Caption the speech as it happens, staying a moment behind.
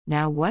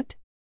Now what?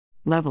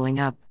 Leveling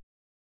up.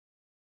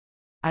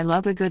 I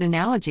love a good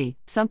analogy,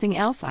 something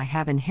else I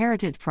have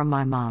inherited from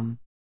my mom.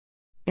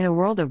 In a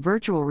world of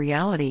virtual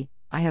reality,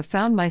 I have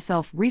found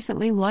myself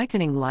recently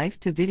likening life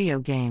to video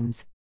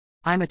games.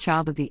 I'm a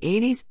child of the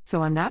 80s,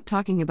 so I'm not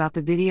talking about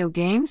the video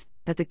games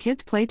that the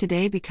kids play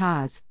today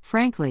because,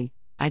 frankly,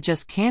 I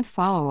just can't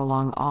follow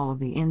along all of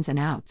the ins and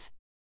outs.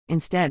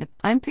 Instead,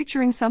 I'm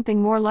picturing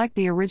something more like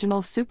the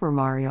original Super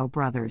Mario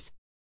Bros.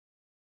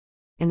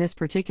 In this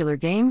particular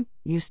game,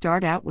 you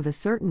start out with a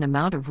certain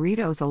amount of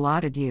Ritos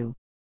allotted you.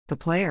 The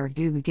player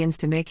begins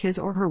to make his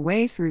or her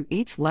way through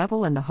each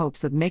level in the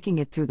hopes of making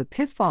it through the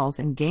pitfalls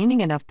and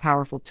gaining enough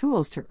powerful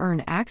tools to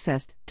earn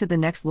access to the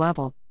next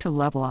level, to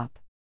level up.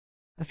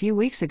 A few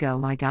weeks ago,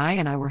 my guy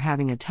and I were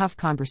having a tough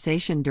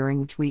conversation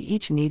during which we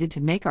each needed to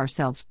make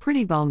ourselves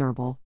pretty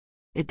vulnerable.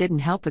 It didn't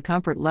help the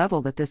comfort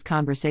level that this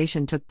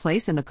conversation took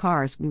place in the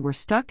cars. We were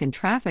stuck in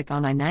traffic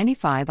on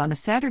I-95 on a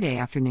Saturday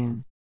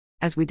afternoon.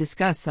 As we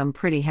discussed some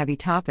pretty heavy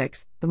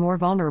topics, the more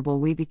vulnerable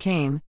we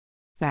became.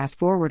 Fast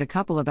forward a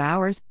couple of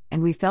hours,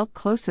 and we felt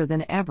closer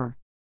than ever.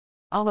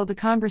 Although the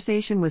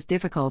conversation was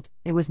difficult,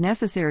 it was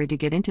necessary to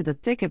get into the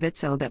thick of it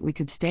so that we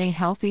could stay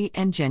healthy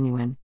and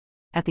genuine.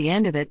 At the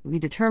end of it, we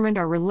determined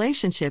our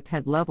relationship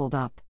had leveled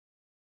up.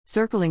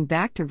 Circling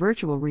back to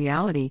virtual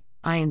reality,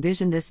 I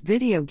envision this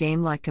video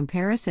game-like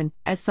comparison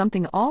as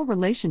something all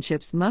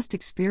relationships must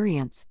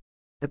experience.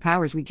 The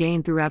powers we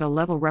gain throughout a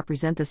level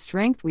represent the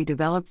strength we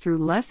develop through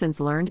lessons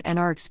learned and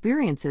our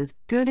experiences,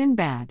 good and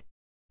bad.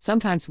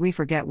 Sometimes we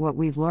forget what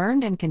we've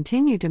learned and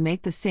continue to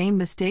make the same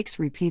mistakes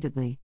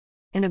repeatedly.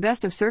 In the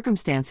best of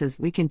circumstances,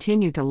 we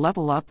continue to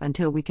level up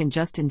until we can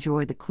just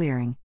enjoy the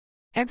clearing.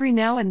 Every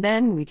now and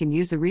then, we can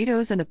use the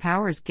Ritos and the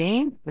powers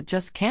gained, but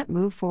just can't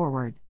move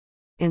forward.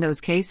 In those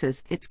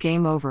cases, it's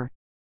game over.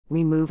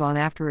 We move on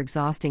after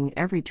exhausting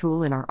every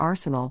tool in our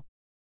arsenal.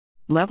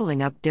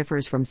 Leveling up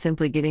differs from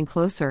simply getting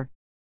closer.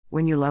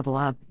 When you level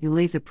up, you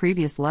leave the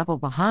previous level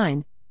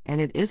behind,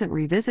 and it isn't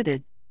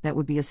revisited. That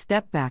would be a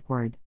step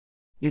backward.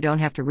 You don't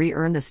have to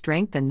re-earn the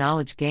strength and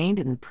knowledge gained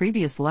in the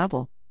previous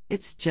level,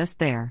 it's just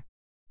there.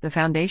 The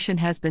foundation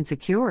has been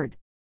secured.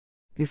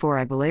 Before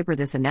I belabor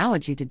this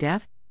analogy to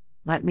death,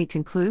 let me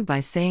conclude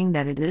by saying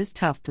that it is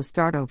tough to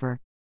start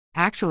over.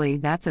 Actually,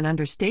 that's an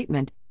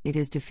understatement, it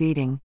is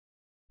defeating.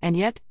 And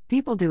yet,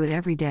 people do it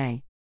every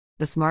day.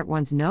 The smart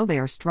ones know they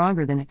are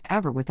stronger than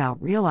ever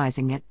without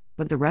realizing it,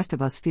 but the rest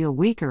of us feel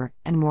weaker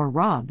and more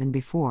raw than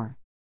before.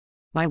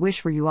 My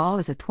wish for you all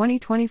is a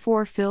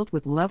 2024 filled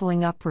with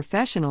leveling up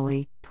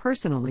professionally,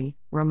 personally,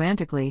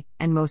 romantically,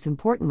 and most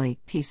importantly,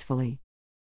 peacefully.